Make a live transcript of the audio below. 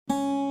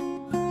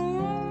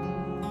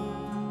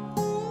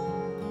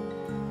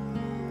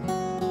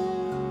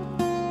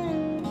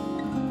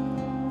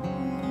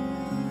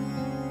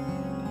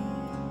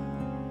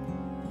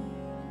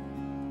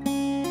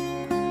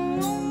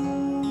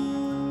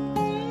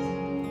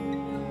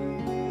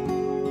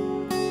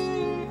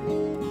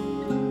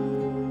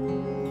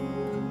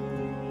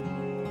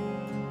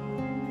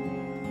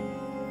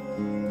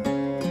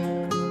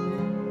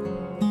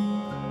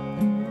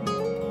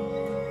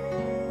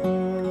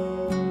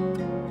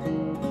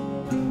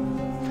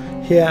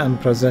Here I'm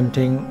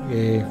presenting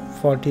a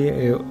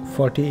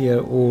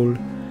 40-year-old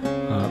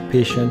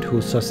patient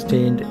who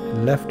sustained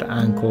left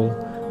ankle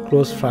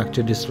closed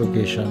fracture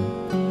dislocation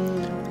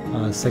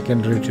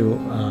secondary to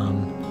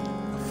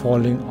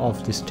falling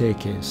off the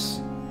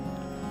staircase.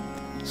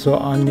 So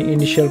on the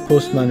initial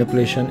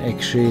post-manipulation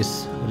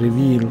x-rays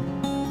reveal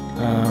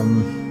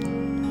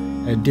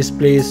a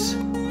displaced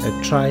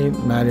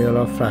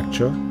trimalleolar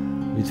fracture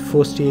with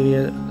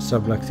posterior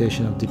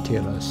subluxation of the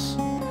talus.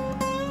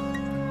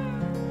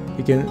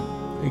 You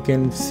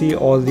can see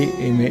all the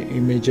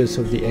images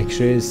of the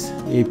x-rays,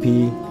 AP,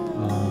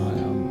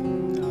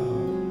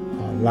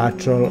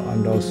 lateral,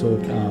 and also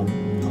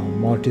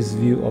mortise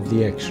view of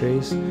the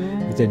x-rays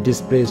with the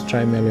displaced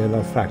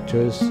trimalleolar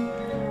fractures.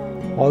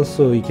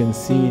 Also you can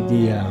see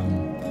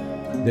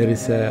there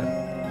is a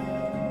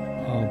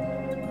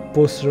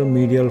posterior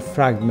medial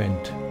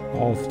fragment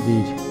of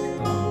the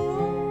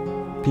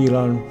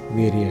Pilon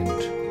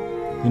variant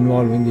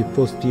involving the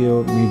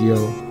posterior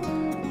medial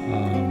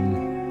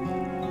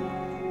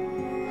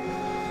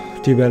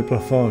tibial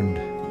plafond,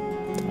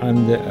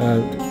 and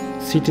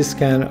CT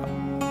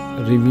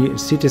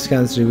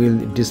scans reveal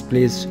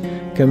displaced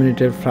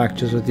comminuted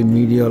fractures of the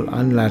medial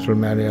and lateral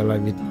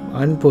malleoli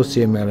and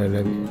posterior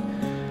malleoli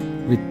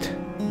with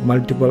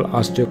multiple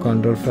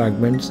osteochondral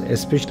fragments,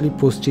 especially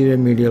posterior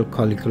medial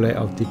colliculi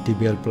of the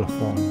tibial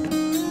plafond,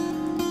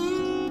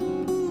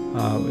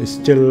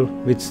 still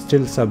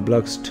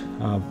subluxed,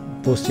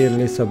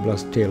 posteriorly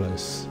subluxed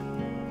talus.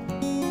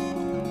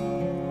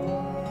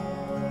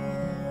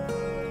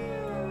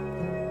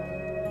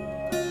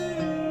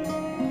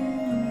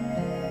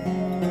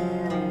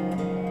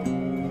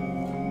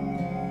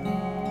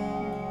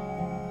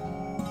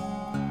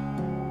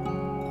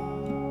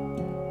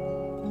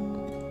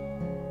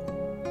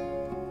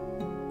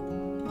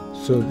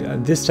 So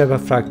this type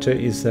of fracture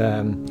is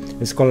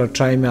called a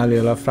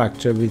trimalleolar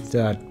fracture with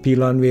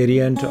Pilon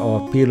variant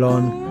or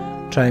Pilon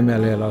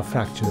Trimalleolar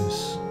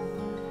fractures.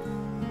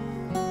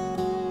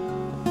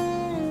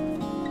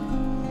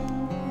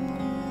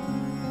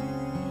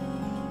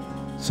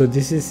 So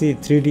this is the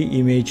 3D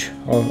image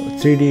or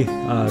 3D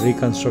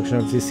reconstruction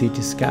of the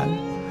CT scan,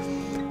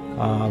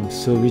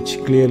 so which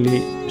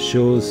clearly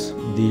shows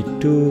the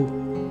two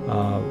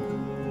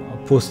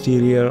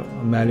posterior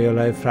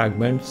malleoli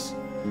fragments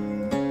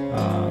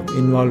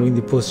involving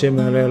the posterior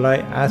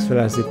malleoli as well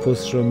as the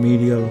posterior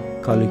medial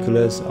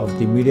colliculus of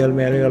the medial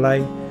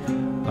malleoli,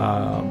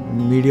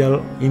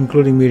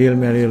 including medial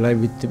malleoli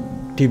with the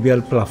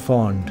tibial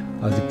plafond,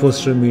 the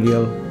posterior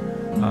medial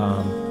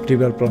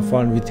tibial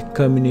plafond with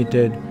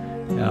comminuted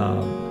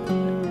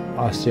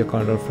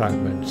osteochondral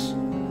fragments.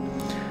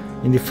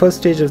 In the first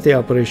stage of the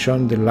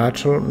operation, the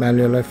lateral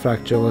malleoli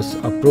fracture was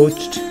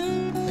approached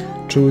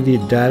through the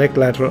direct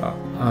lateral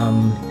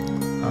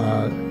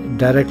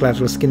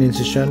skin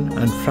incision,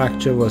 and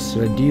fracture was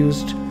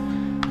reduced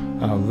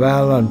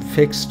well and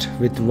fixed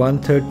with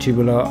 1/3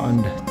 tubular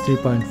and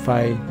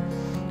 3.5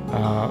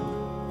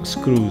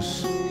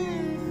 screws.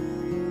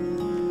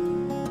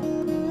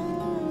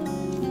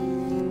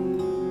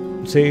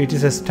 So it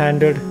is a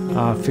standard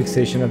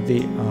fixation of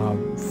the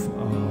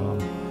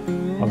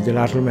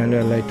lateral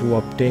malleoli to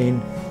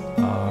obtain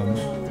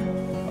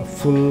a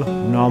full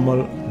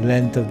normal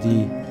length of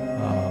the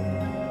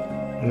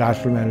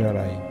lateral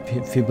malleoli,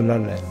 fibular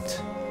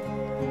length.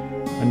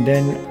 And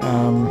then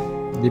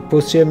the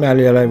posterior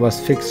malleoli was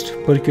fixed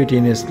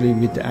percutaneously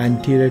with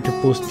anterior to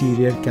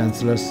posterior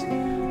cancellous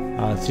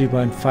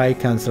 3.5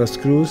 cancellous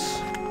screws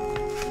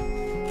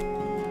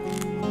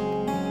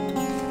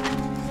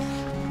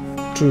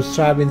through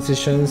stab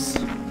incisions,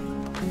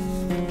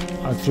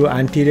 through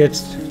anterior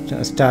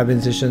stab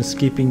incisions,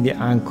 keeping the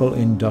ankle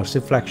in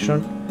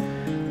dorsiflexion,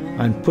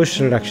 and push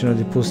reduction of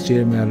the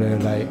posterior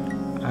malleoli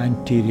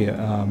anterior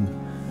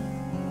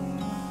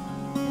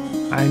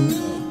and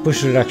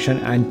push reduction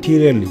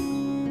anteriorly,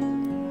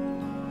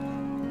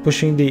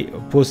 pushing the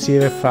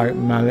posterior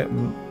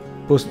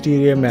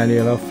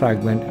malleolar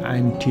fragment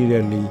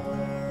anteriorly,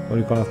 what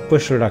we call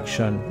push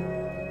reduction,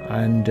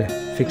 and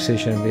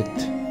fixation with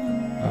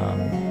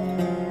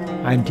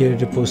anterior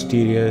to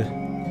posterior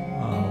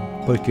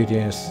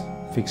percutaneous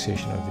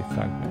fixation of the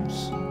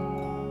fragments.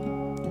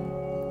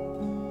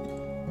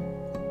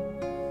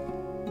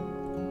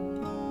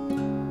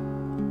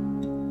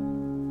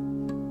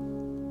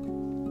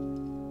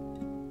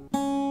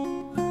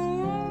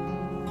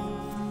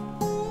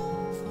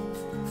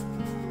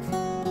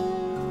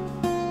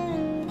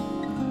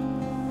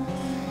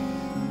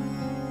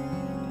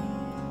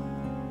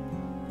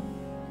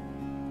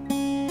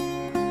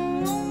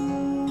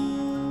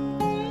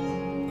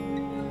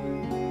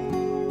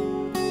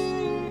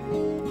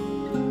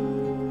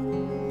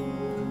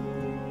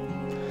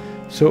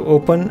 So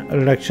open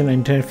reduction and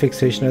internal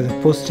fixation of the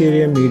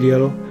posterior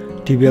medial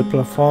tibial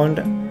plafond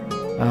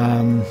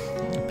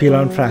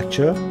Pilon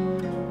fracture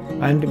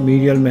and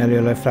medial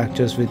malleolar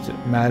fractures with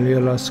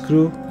malleolar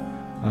screw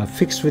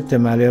fixed with the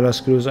malleolar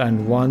screws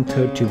and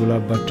 1/3 tubular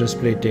buttress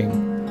plating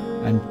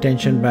and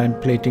tension band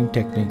plating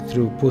technique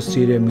through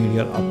posterior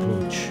medial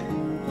approach.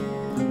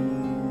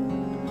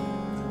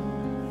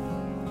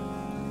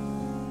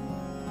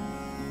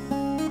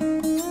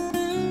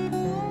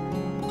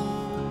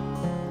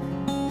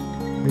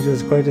 which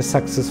was quite a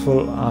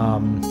successful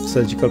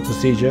surgical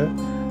procedure.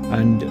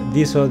 And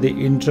these are the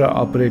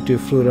intraoperative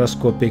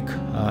fluoroscopic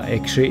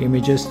X-ray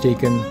images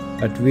taken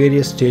at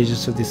various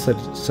stages of the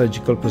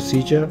surgical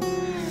procedure.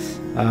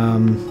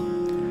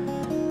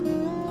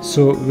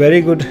 So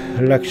very good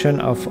reduction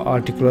of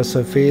articular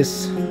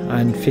surface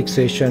and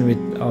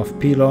fixation of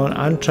pilon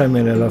and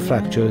trimalleolar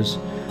fractures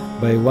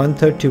by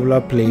 1/3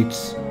 tubular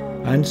plates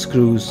and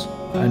screws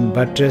and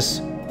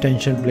buttress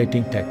tension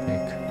plating technique.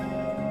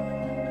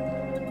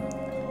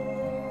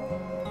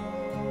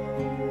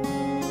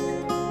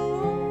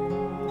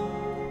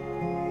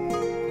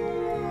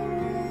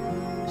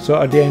 So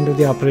at the end of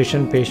the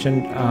operation,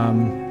 patient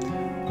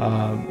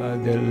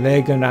the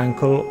leg and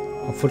ankle,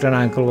 foot and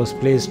ankle was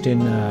placed in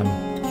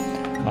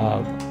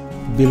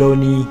below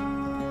knee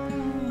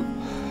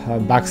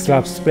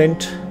backslap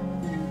splint,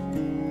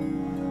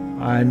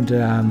 and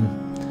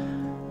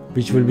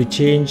which will be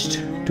changed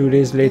 2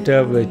 days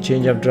later with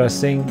change of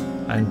dressing,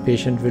 and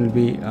patient will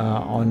be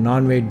on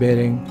non-weight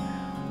bearing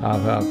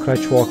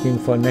crutch walking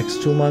for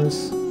next 2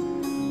 months,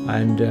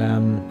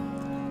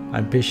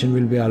 and patient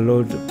will be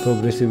allowed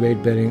progressive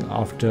weight bearing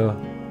after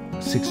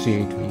 6 to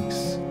 8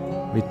 weeks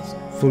with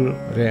full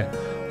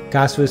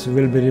cast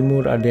will be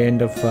removed at the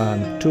end of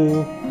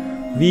 2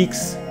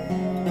 weeks,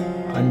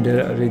 and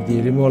the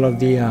removal of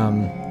the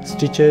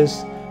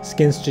stitches,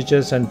 skin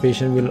stitches, and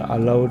patient will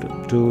allowed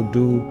to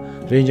do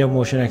range of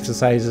motion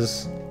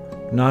exercises,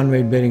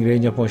 non-weight bearing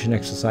range of motion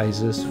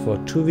exercises for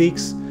 2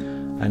 weeks,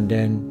 and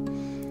then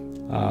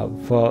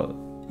for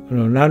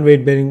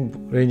non-weight bearing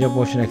range of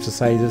motion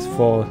exercises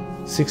for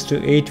 6 to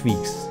 8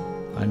 weeks,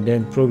 and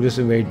then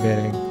progressive weight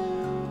bearing,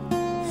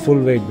 full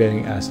weight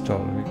bearing as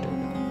tolerated.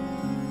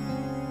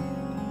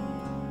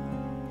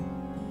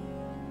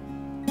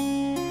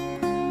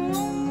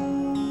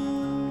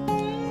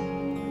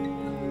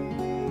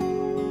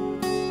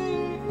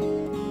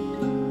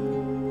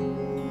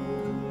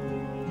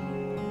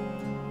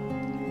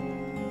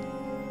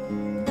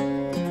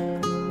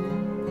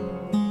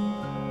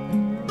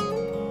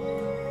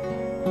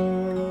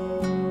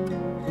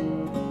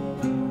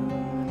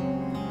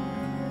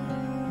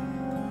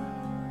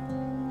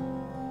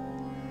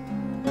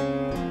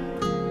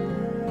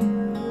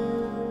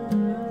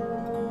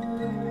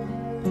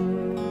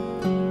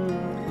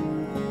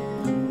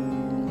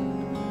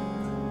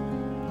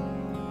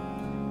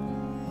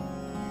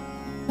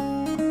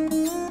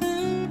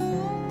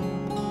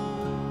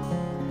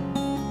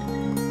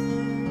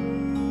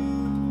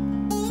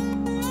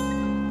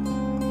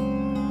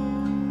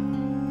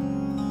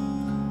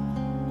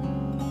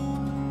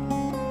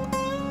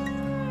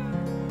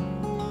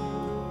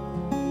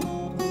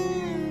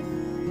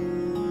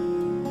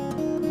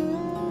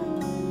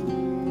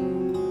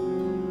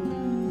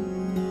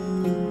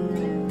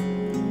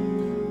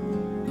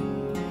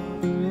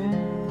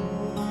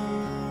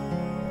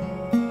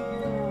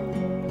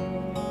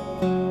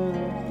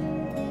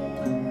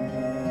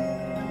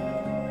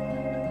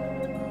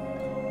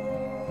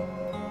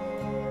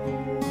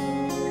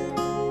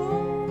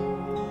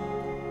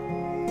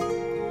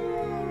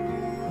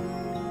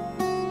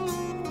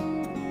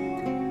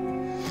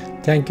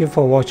 Thank you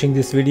for watching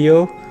this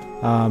video.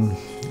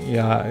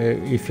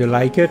 If you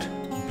like it,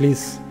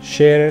 please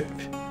share it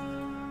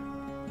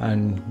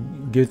and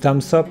give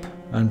thumbs up,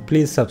 and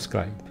please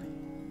subscribe.